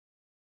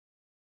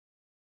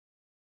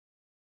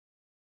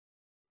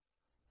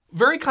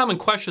Very common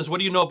question is, what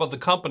do you know about the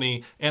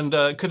company? And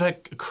could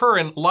occur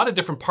in a lot of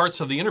different parts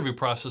of the interview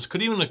process.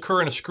 Could even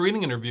occur in a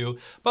screening interview,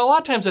 but a lot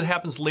of times it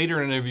happens later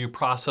in an interview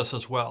process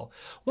as well.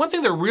 One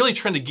thing they're really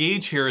trying to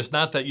gauge here is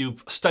not that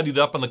you've studied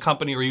up on the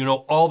company or you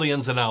know all the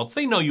ins and outs.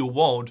 They know you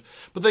won't,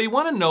 but they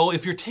want to know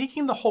if you're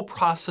taking the whole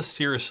process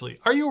seriously.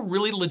 Are you a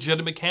really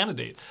legitimate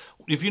candidate?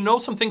 If you know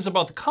some things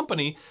about the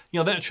company,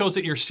 that shows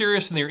that you're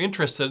serious and you're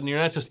interested and you're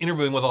not just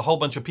interviewing with a whole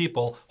bunch of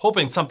people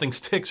hoping something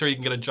sticks or you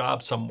can get a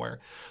job somewhere.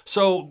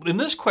 So in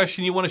this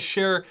question, you want to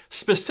share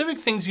specific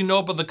things you know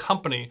about the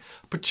company.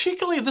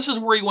 Particularly, this is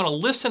where you want to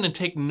listen and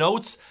take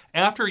notes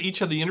after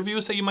each of the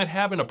interviews that you might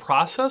have in a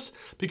process,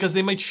 because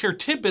they might share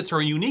tidbits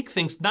or unique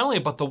things not only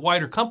about the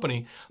wider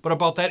company, but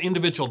about that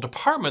individual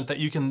department that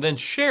you can then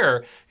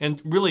share and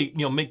really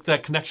make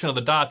that connection of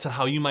the dots and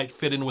how you might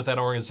fit in with that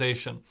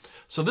organization.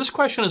 So this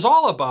question is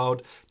all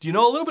about, do you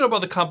know a little bit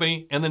about the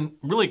company, and then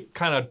really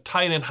kind of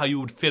tie it in how you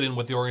would fit in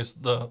with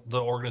the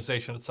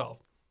organization itself.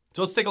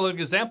 So let's take a look at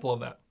an example of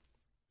that.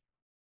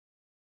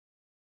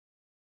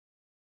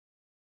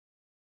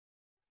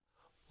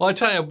 Well, I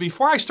tell you,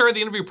 before I started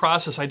the interview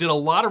process, I did a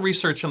lot of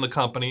research on the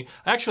company.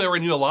 I actually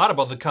already knew a lot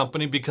about the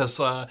company because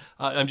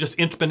I've just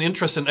been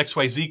interested in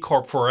XYZ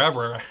Corp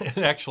forever,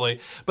 actually.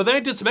 But then I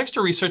did some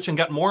extra research and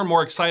got more and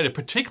more excited,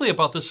 particularly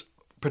about this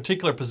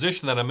particular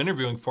position that I'm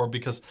interviewing for,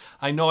 because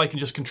I know I can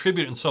just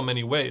contribute in so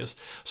many ways.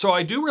 So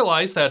I do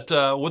realize that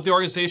with the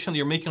organization,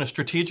 you're making a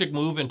strategic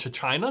move into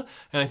China,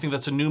 and I think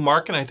that's a new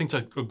market, and I think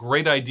it's a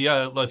great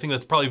idea. I think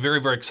that's probably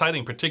very, very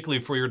exciting,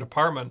 particularly for your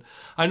department.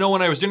 I know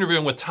when I was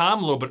interviewing with Tom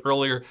a little bit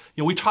earlier,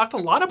 we talked a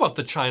lot about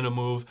the China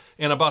move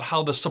and about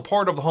how the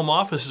support of the home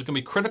office is going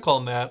to be critical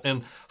in that,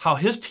 and how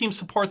his team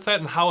supports that,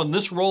 and how in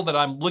this role that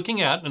I'm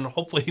looking at, and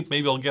hopefully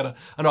maybe I'll get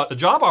a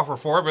job offer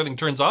for if everything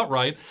turns out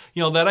right,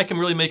 that I can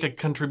really make a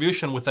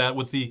contribution with that,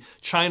 with the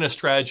China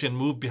strategy and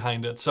move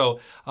behind it. So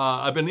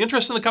I've been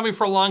interested in the company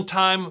for a long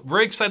time,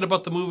 very excited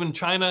about the move in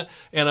China,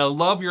 and I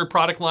love your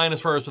product line as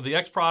far as with the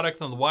X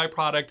product and the Y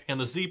product and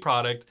the Z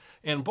product.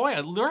 And boy,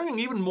 I'm learning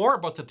even more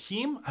about the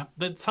team.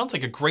 That sounds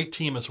like a great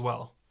team as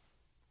well.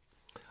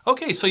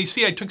 Okay, so you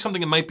see I took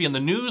something that might be in the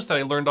news that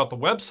I learned off the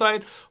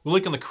website. We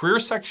look in the career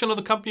section of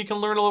the company, you can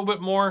learn a little bit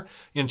more,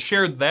 and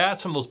shared that,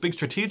 some of those big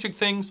strategic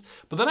things.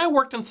 But then I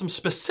worked on some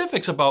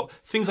specifics about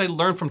things I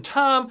learned from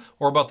Tom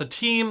or about the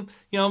team.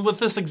 With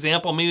this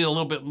example, maybe a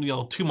little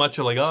bit too much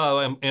of like, oh,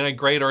 am I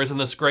great or isn't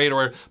this great?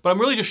 But I'm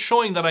really just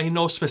showing that I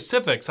know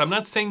specifics. I'm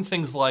not saying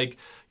things like,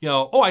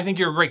 oh, I think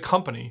you're a great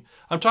company.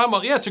 I'm talking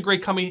about, yeah, it's a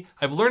great company.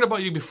 I've learned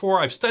about you before.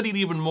 I've studied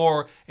even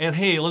more. And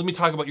hey, let me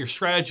talk about your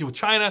strategy with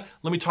China.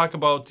 Let me talk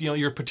about,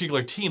 your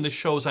particular team. This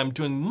shows I'm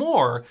doing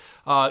more,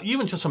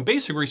 even just some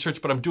basic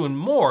research, but I'm doing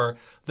more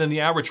than the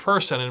average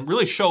person. And it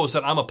really shows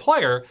that I'm a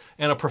player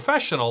and a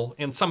professional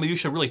and somebody you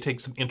should really take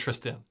some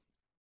interest in.